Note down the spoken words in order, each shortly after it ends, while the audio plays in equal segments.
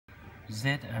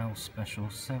ZL Special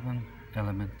 7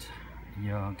 element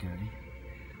Yagi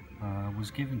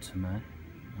was given to me.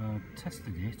 I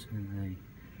tested it with the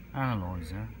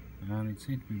analyzer and it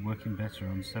seemed to be working better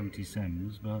on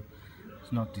 77s, but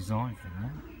it's not designed for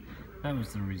that. That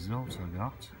was the result I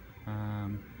got.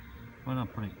 When I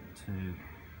put it to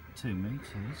 2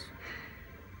 meters,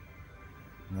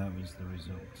 that was the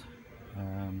result.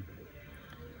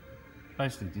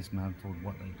 Basically dismantled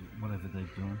whatever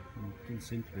they've done. It didn't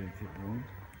seem to be anything wrong.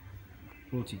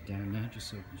 Brought it down now just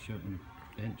so I can show it on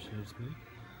the bench, so to speak.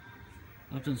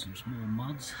 I've done some small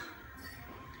mods.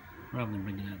 Rather than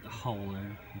bringing out the hole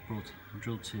there, I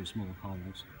drilled 2 small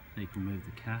holes so you can move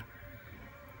the cap.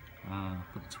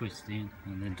 Put the twist in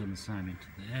and then done the same into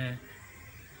there.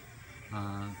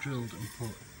 Drilled and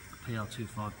put a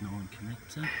PR259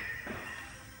 connector.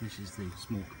 This is the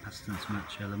small capacitance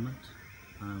match element.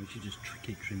 Which you just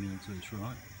keep trimming until it's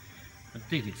right. I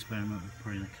did experiment with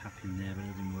putting a cap in there, but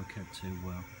it didn't work out too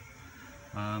well.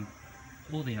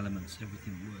 All the elements,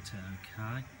 everything worked out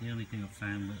okay. The only thing I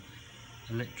found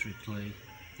that electrically,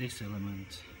 this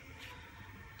element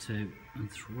 2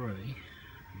 and 3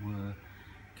 were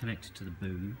connected to the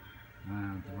boom,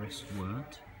 and the rest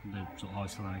weren't. They're sort of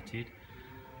isolated.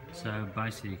 So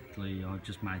basically, I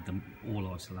just made them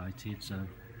all isolated, so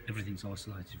everything's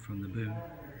isolated from the boom.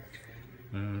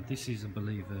 This is, I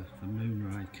believe, a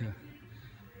Moonraker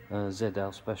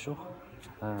ZL Special.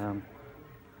 I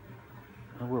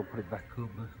will put it back up,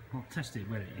 but I'll test it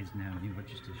where it is now anyway,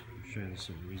 just to show the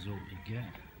sort of result you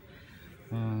get.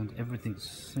 And everything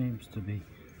seems to be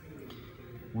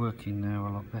working now a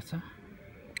lot better.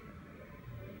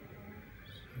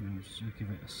 So let's give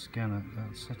it a scan at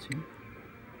that setting.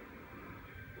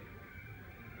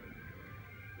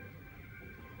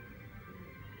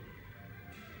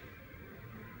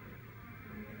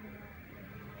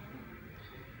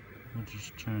 I'll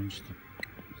just change the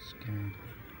scan.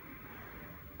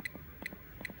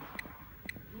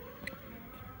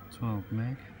 12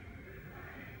 meg.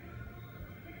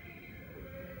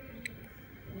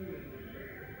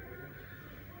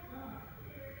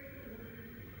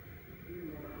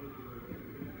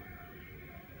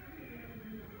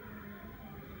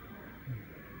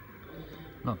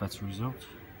 Lot better result.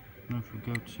 Now if we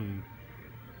go to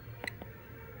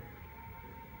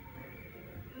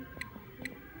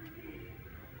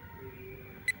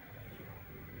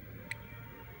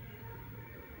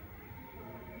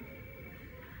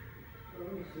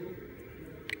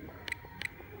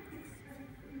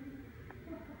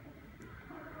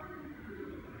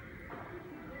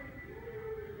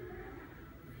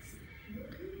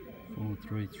four,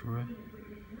 3, 3.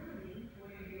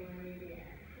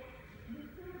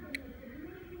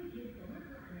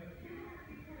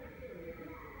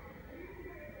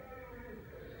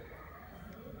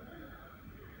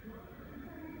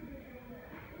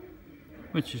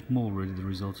 Which is more really the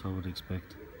result I would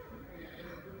expect.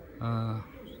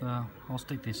 So I'll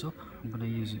stick this up. I'm going to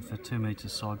use it for 2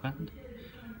 meters sideband.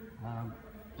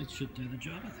 It should do the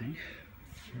job, I think.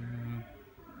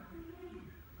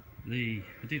 I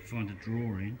did find a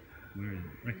drawing where it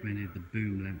recommended the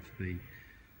boom length be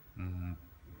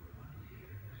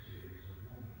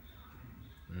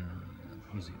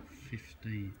was it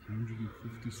 150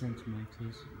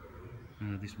 centimeters?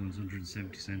 This one's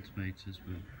 170 centimeters,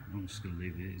 but I'm just going to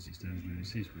leave it as it stands now. It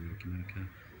seems to be working okay.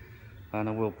 And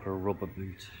I will put a rubber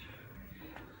boot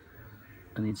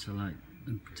and insulate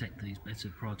and protect these better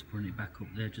prior to putting it back up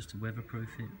there, just to weatherproof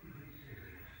it.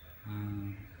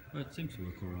 But it seems to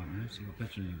work alright now, so it's a lot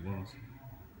better than it was.